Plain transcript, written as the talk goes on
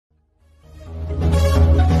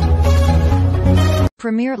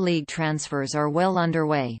Premier League transfers are well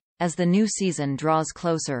underway, as the new season draws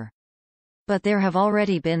closer. But there have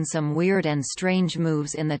already been some weird and strange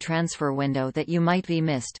moves in the transfer window that you might be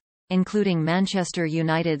missed, including Manchester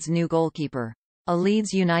United's new goalkeeper, a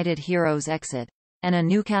Leeds United hero's exit, and a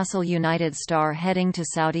Newcastle United star heading to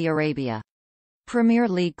Saudi Arabia. Premier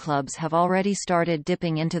League clubs have already started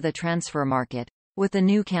dipping into the transfer market, with the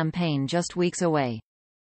new campaign just weeks away.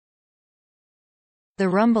 The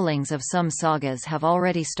rumblings of some sagas have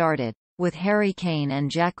already started, with Harry Kane and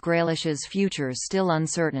Jack Grealish's futures still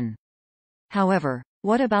uncertain. However,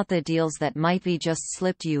 what about the deals that might be just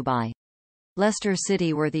slipped you by? Leicester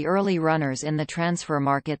City were the early runners in the transfer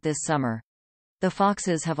market this summer. The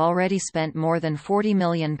Foxes have already spent more than £40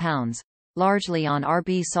 million, largely on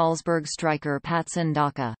RB Salzburg striker Patson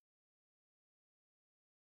Daka.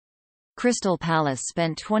 Crystal Palace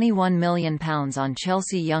spent £21 million on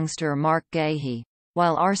Chelsea youngster Marc Guéhi,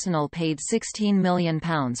 while Arsenal paid £16 million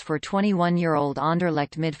for 21-year-old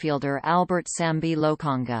Anderlecht midfielder Albert Sambi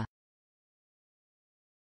Lokonga.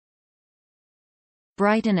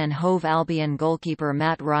 Brighton and Hove Albion goalkeeper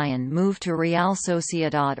Matt Ryan moved to Real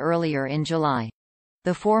Sociedad earlier in July.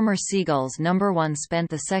 The former Seagulls #1 spent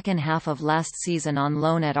the second half of last season on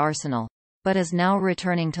loan at Arsenal, but is now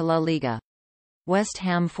returning to La Liga. West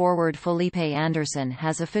Ham forward Felipe Anderson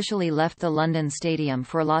has officially left the London Stadium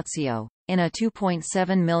for Lazio, in a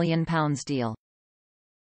 £2.7 million deal.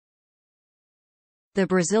 The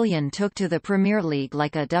Brazilian took to the Premier League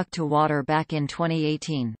like a duck to water back in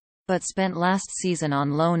 2018, but spent last season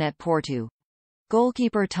on loan at Porto.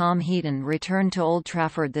 Goalkeeper Tom Heaton returned to Old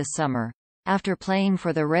Trafford this summer, after playing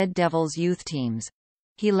for the Red Devils youth teams.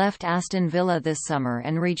 He left Aston Villa this summer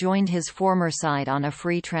and rejoined his former side on a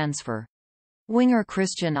free transfer. Winger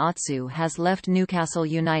Christian Atsu has left Newcastle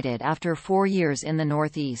United after 4 years in the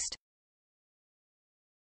Northeast.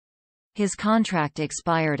 His contract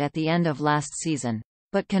expired at the end of last season,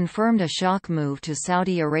 but confirmed a shock move to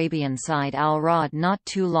Saudi Arabian side Al Raad not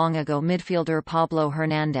too long ago. Midfielder Pablo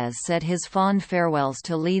Hernandez said his fond farewells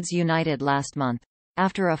to Leeds United last month,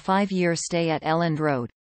 after a 5-year stay at Elland Road.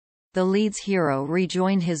 The Leeds hero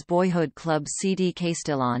rejoined his boyhood club CD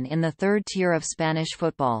Castellón in the third tier of Spanish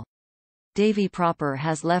football. Davy Proper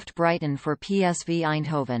has left Brighton for PSV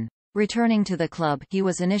Eindhoven, returning to the club he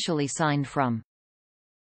was initially signed from.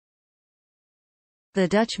 The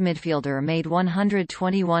Dutch midfielder made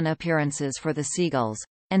 121 appearances for the Seagulls,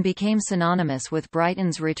 and became synonymous with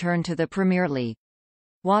Brighton's return to the Premier League.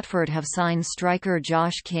 Watford have signed striker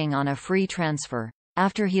Josh King on a free transfer,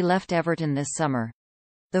 after he left Everton this summer.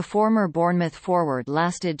 The former Bournemouth forward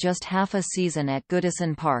lasted just half a season at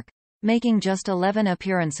Goodison Park, making just 11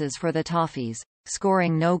 appearances for the Toffees,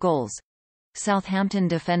 scoring no goals. Southampton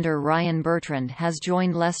defender Ryan Bertrand has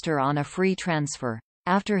joined Leicester on a free transfer,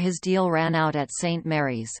 after his deal ran out at St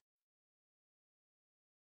Mary's.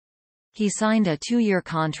 He signed a 2-year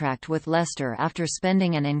contract with Leicester after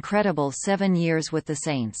spending an incredible 7 years with the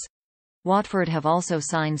Saints. Watford have also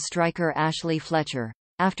signed striker Ashley Fletcher,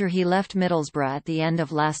 after he left Middlesbrough at the end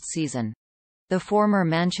of last season. The former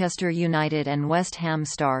Manchester United and West Ham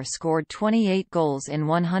star scored 28 goals in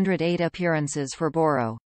 108 appearances for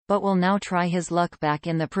Borough, but will now try his luck back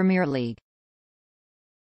in the Premier League.